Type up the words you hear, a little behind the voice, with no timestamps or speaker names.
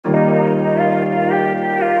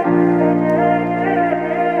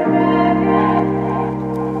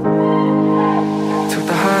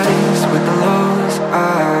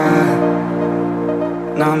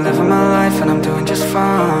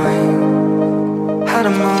Had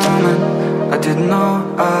a moment I didn't know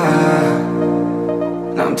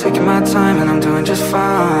now I'm taking my time and I'm doing just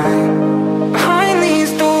fine. Behind these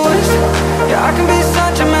doors, yeah, I can be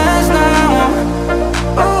such a mess now.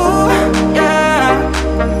 Ooh, yeah.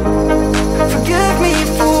 Forgive me,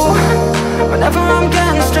 fool, whenever I'm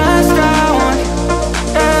getting stressed out.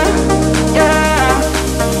 Yeah, yeah.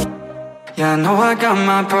 Yeah, I know I got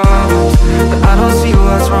my problems, but I don't see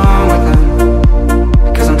what's wrong with them.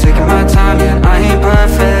 Cause I'm taking my time, yeah, I ain't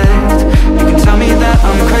perfect. You can tell me that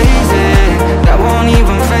I'm crazy, that won't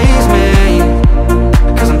even faze me.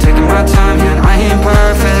 Cause I'm taking my time, yeah, and I ain't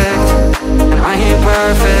perfect. And I ain't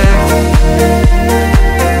perfect.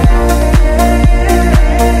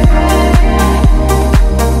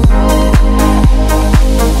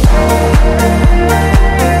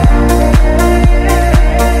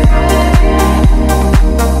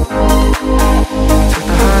 Took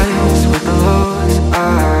the highs with the lows,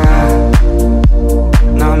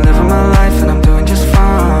 now I'm living my life and I'm doing just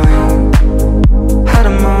fine. Had a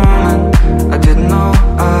moment I didn't know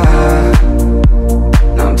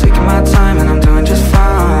now I'm taking my time and I'm doing just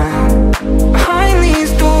fine. Behind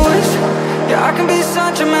these doors, yeah, I can be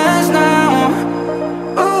such a mess now.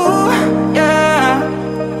 Ooh, yeah.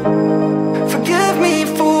 Forgive me,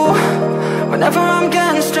 fool, whenever I'm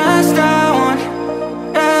getting stressed out.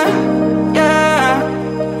 Yeah, yeah.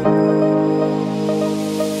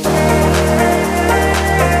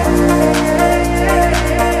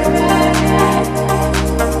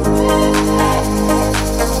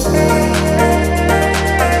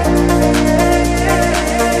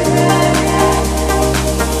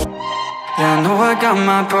 Yeah, I know I got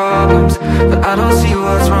my problems, but I don't see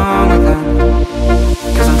what's wrong with them.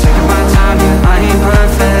 Cause I'm taking my time, yeah, I ain't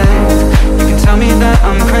perfect. You can tell me that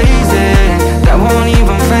I'm crazy,